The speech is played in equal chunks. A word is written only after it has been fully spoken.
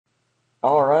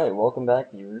Alright, welcome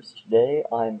back viewers. Today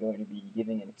I'm going to be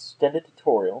giving an extended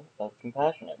tutorial of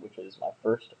ComPassionate, which is my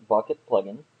first Bucket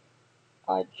plugin.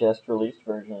 I just released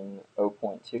version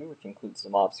 0.2, which includes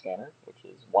the mob scanner, which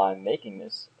is why I'm making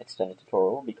this extended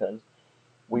tutorial, because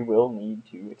we will need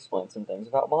to explain some things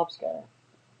about mob scanner.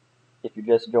 If you're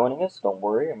just joining us, don't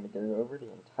worry, I'm going to go over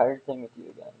the entire thing with you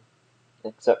again.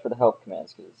 Except for the help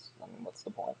commands, because, what's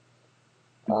the point?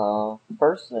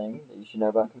 First thing that you should know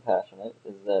about ComPassionate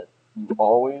is that you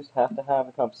always have to have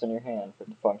a compass in your hand for it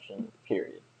to function,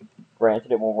 period.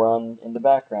 Granted, it will run in the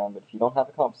background, but if you don't have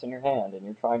a compass in your hand and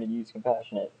you're trying to use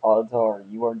ComPassionate, odds are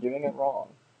you are doing it wrong.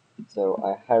 So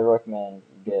I highly recommend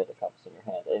you get a compass in your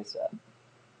hand ASAP.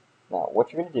 Now,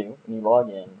 what you're going to do when you log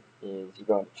in is you're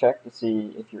going to check to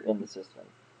see if you're in the system.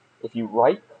 If you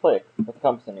right-click with the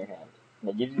compass in your hand, and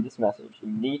it gives you this message, you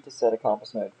need to set a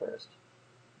compass mode first.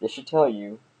 This should tell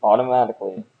you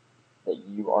automatically that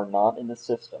you are not in the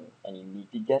system, and you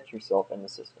need to get yourself in the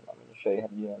system. I'm going to show you how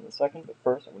to do that in a second, but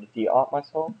first I'm going to de-op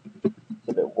myself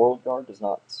so that WorldGuard does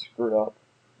not screw up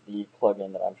the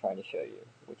plugin that I'm trying to show you,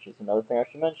 which is another thing I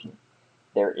should mention.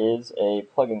 There is a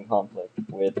plugin conflict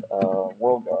with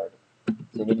WorldGuard, so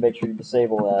you need to make sure you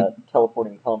disable that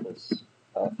teleporting compass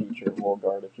feature of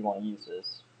WorldGuard if you want to use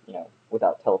this,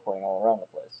 without teleporting all around the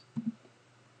place.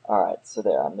 Alright, so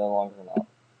there, I'm no longer an op.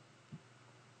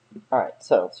 Alright,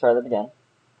 so let's try that again.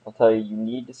 I'll tell you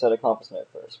need to set a compass node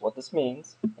first. What this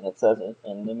means, and it says it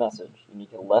in the message, you need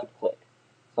to left click.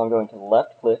 So I'm going to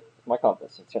left click with my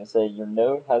compass. It's going to say your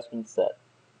node has been set.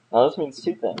 Now this means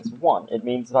two things. One, it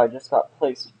means that I just got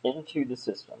placed into the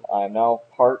system. I am now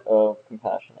part of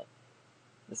ComPassionate.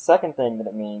 The second thing that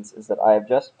it means is that I have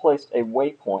just placed a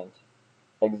waypoint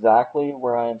exactly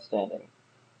where I am standing.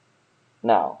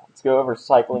 Now, let's go over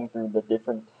cycling through the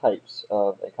different types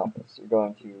of a compass. You're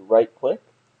going to right-click.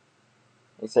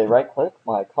 We say right-click.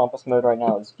 My compass mode right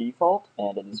now is default,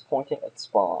 and it is pointing at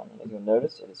spawn. And as you'll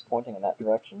notice, it is pointing in that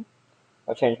direction.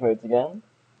 I'll change modes again.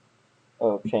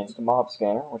 I'll change to mob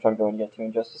scanner, which I'm going to get to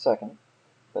in just a second.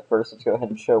 But first, let's go ahead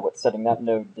and show what setting that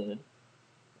node did.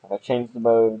 If I change the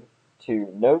mode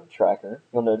to node tracker,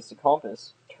 you'll notice the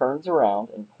compass turns around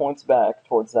and points back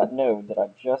towards that node that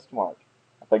I've just marked.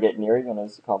 If I get near it, you'll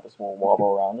notice the compass will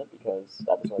wobble around it because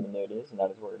that is where the node is, and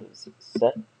that is where it is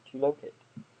set to locate.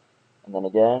 And then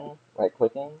again,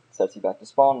 right-clicking sets you back to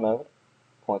spawn mode,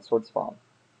 points towards spawn.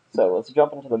 So let's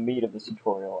jump into the meat of this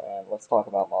tutorial, and let's talk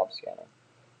about mob scanner.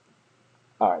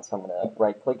 Alright, so I'm going to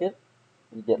right-click it,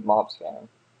 and get mob scanner.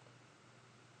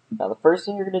 Now the first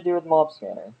thing you're going to do with mob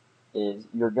scanner is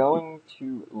you're going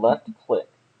to left-click,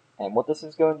 and what this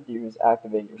is going to do is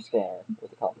activate your scanner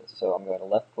with the compass. So I'm going to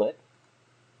left-click.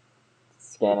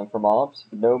 Scanning for mobs.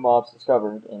 No mobs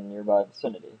discovered in nearby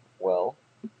vicinity. Well,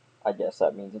 I guess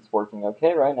that means it's working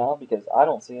okay right now because I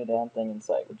don't see a damn thing in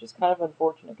sight, which is kind of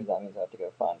unfortunate because that means I have to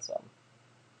go find some.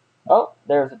 Oh,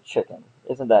 there's a chicken.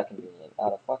 Isn't that convenient?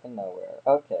 Out of fucking nowhere.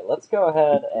 Okay, let's go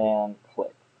ahead and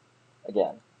click.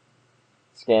 Again.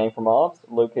 Scanning for mobs.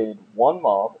 Located one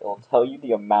mob. It'll tell you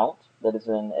the amount that is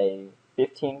in a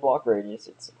 15 block radius.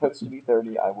 It's supposed to be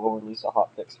 30. I will release a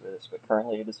hotfix for this, but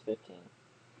currently it is 15.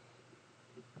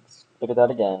 Look at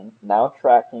that again. Now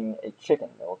tracking a chicken.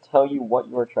 It will tell you what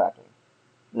you are tracking.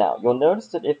 Now, you'll notice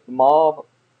that if the mob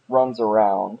runs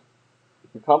around,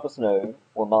 your compass node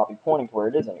will not be pointing to where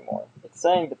it is anymore. It's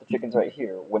saying that the chicken's right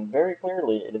here, when very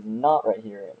clearly it is not right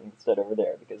here and instead over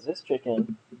there, because this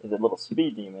chicken is a little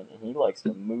speed demon and he likes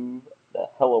to move the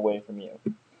hell away from you.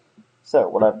 So,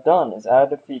 what I've done is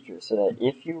added a feature so that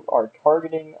if you are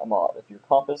targeting a mob, if your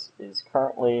compass is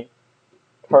currently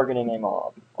targeting a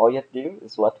mob, all you have to do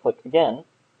is left click again,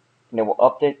 and it will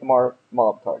update the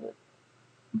mob target.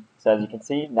 So as you can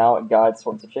see, now it guides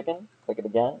towards the chicken. Click it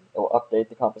again, it will update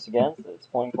the compass again, so it's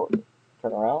pointing towards it.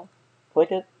 Turn around,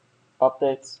 click it,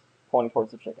 updates, pointing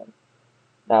towards the chicken.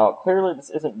 Now, clearly this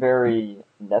isn't very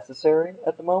necessary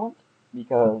at the moment,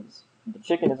 because the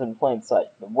chicken is in plain sight.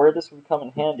 But where this would come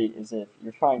in handy is if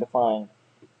you're trying to find,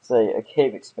 say, a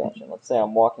cave expansion. Let's say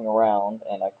I'm walking around,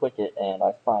 and I click it, and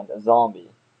I find a zombie,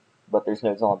 but there's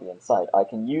no zombie in sight. I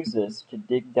can use this to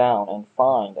dig down and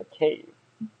find a cave.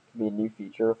 It could be a new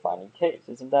feature of finding caves.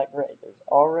 Isn't that great? There's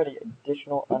already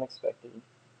additional unexpected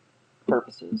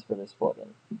purposes for this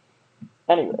plugin.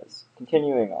 Anyways,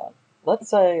 continuing on. Let's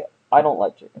say I don't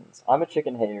like chickens. I'm a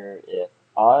chicken hater. If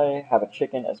I have a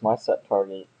chicken as my set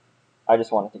target, I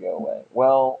just want it to go away.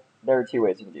 Well, there are two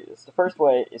ways you can do this. The first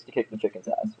way is to kick the chicken's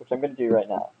ass, which I'm going to do right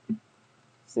now.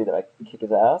 See that I can kick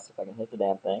his ass if I can hit the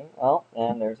damn thing. Well,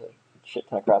 and there's a shit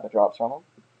ton of crap that drops from him.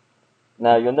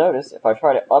 Now you'll notice if I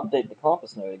try to update the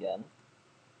compass node again,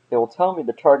 it will tell me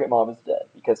the target mob is dead,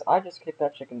 because I just kicked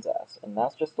that chicken's ass, and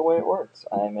that's just the way it works.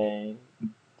 I'm a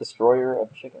destroyer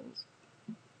of chickens.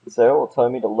 So it will tell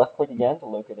me to left-click again to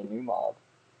locate a new mob.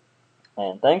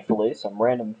 And thankfully, some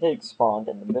random pigs spawned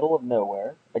in the middle of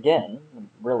nowhere. Again,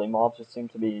 really, mobs just seem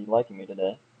to be liking me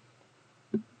today.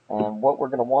 And what we're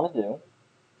going to want to do,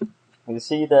 you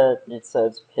see that it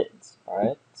says pigs,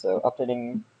 alright? So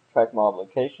updating track mob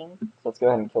location. So let's go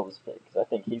ahead and kill this pig, because I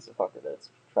think he's the fucker that's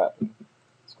tracking.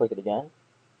 Let's click it again.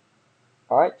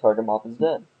 Alright, target mob is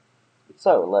dead.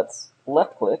 So let's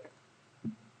left click.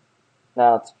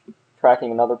 Now it's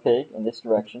tracking another pig in this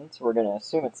direction, so we're going to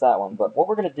assume it's that one. But what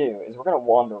we're going to do is we're going to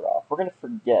wander off. We're going to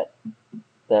forget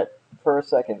that for a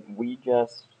second we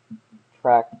just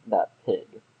tracked that pig.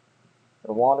 We're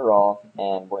going to wander off,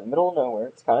 and we're in the middle of nowhere.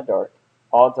 It's kind of dark.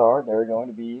 Odds are there are going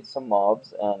to be some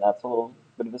mobs, and that's a little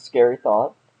bit of a scary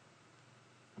thought.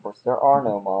 Of course, there are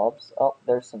no mobs. Oh,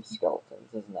 there's some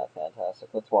skeletons. Isn't that fantastic?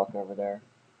 Let's walk over there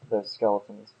to those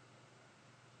skeletons.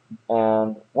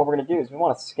 And what we're going to do is we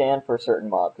want to scan for a certain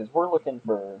mob, because we're looking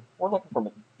for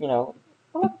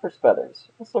feathers.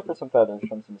 Let's look for some feathers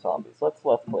from some zombies. Let's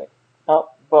left click.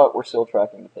 Oh, but we're still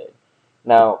tracking the pig.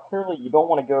 Now, clearly you don't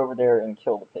want to go over there and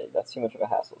kill the pig. That's too much of a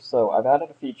hassle. So I've added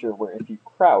a feature where if you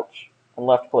crouch and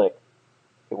left click,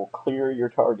 it will clear your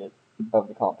target of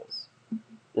the compass.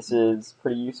 This is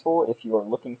pretty useful if you are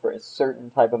looking for a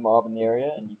certain type of mob in the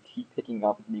area and you keep picking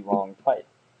up the wrong type.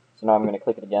 So now I'm going to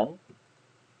click it again.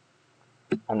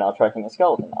 I'm now tracking a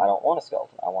skeleton. I don't want a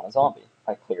skeleton. I want a zombie.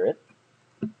 I clear it.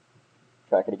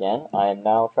 Track it again. I am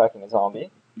now tracking a zombie.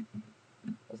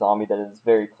 A zombie that is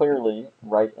very clearly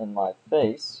right in my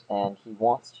face, and he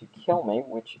wants to kill me,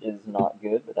 which is not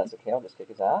good, but that's okay. I'll just kick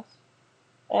his ass.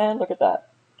 And look at that.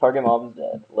 Target mob is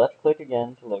dead. Left click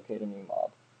again to locate a new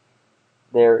mob.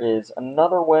 There is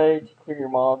another way to clear your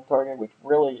mob target, which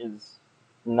really is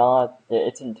not,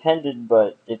 it's intended,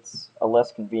 but it's a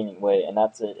less convenient way, and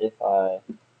that's it. If I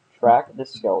track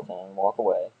this skeleton and walk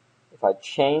away, if I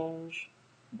change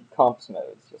the compass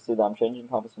modes, you'll see that I'm changing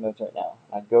compass modes right now.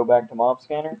 I go back to mob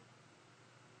scanner,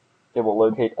 it will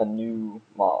locate a new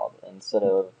mob instead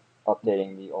of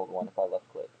updating the old one if I left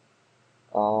click.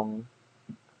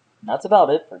 That's about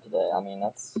it for today. I mean,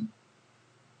 that's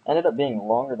ended up being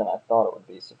longer than I thought it would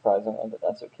be, surprisingly, but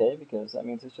that's okay, because that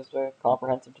means it's just a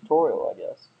comprehensive tutorial, I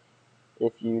guess.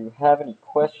 If you have any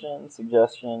questions,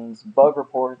 suggestions, bug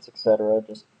reports, etc.,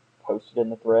 just post it in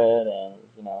the thread and,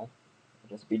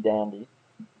 just be dandy.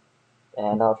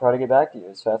 And I'll try to get back to you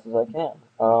as fast as I can.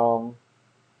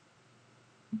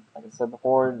 Like I said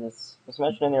before, this was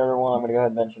mentioned in the other one, I'm going to go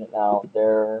ahead and mention it now.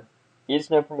 There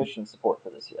is no permission support for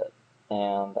this yet,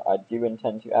 and I do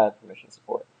intend to add permission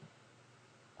support.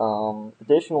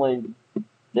 Additionally,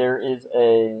 there is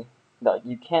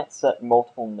you can't set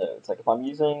multiple nodes. Like if I'm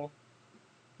using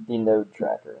the node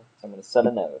tracker, so I'm going to set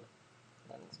a node,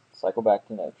 and cycle back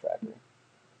to node tracker.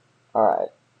 Alright,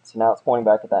 so now it's pointing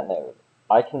back at that node.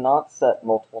 I cannot set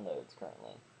multiple nodes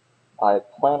currently. I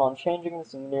plan on changing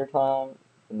this in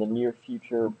the near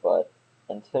future, but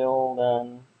until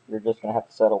then, you're just going to have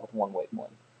to settle with one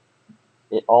waypoint.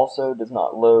 It also does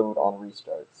not load on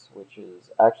restarts, which is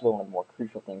actually one of the more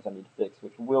crucial things I need to fix,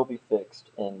 which will be fixed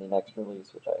in the next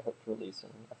release, which I hope to release in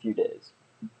a few days.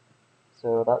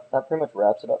 So that pretty much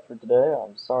wraps it up for today.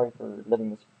 I'm sorry for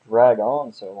letting this drag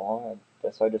on so long. I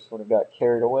guess I just sort of got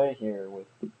carried away here with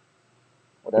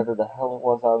whatever the hell it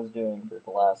was I was doing for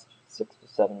the last 6 to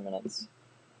 7 minutes.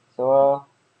 So,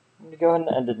 I'm going to go ahead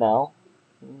and end it now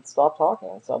and stop talking.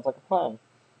 It sounds like a plan.